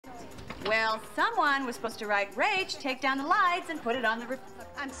Well, someone was supposed to write Rach, take down the lights, and put it on the roof.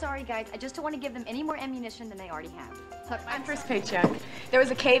 I'm sorry, guys. I just don't want to give them any more ammunition than they already have. Look, my first paycheck. There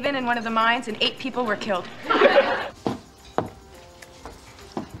was a cave-in in one of the mines, and 8 people were killed.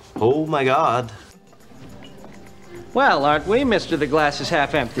 Oh, my God. Well, aren't we, Mr. The Glass is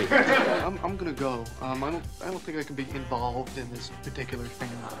Half Empty? I'm gonna go. I don't think I can be involved in this particular thing.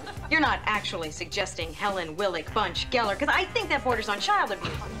 You're not actually suggesting Helen, Willick, Bunch, Geller, because I think that borders on child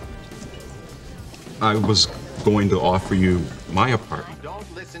abuse. I was going to offer you my apartment.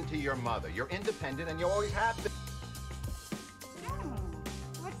 Don't listen to your mother. You're independent and you always have been.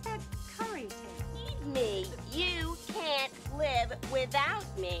 What's that curry taste? Me. You can't live without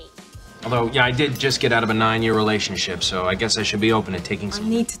me. Although, yeah, I did just get out of a 9-year relationship, so I guess I should be open to taking some... I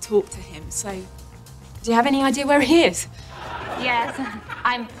need to talk to him, so... Do you have any idea where he is? Yes,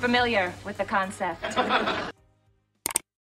 I'm familiar with the concept.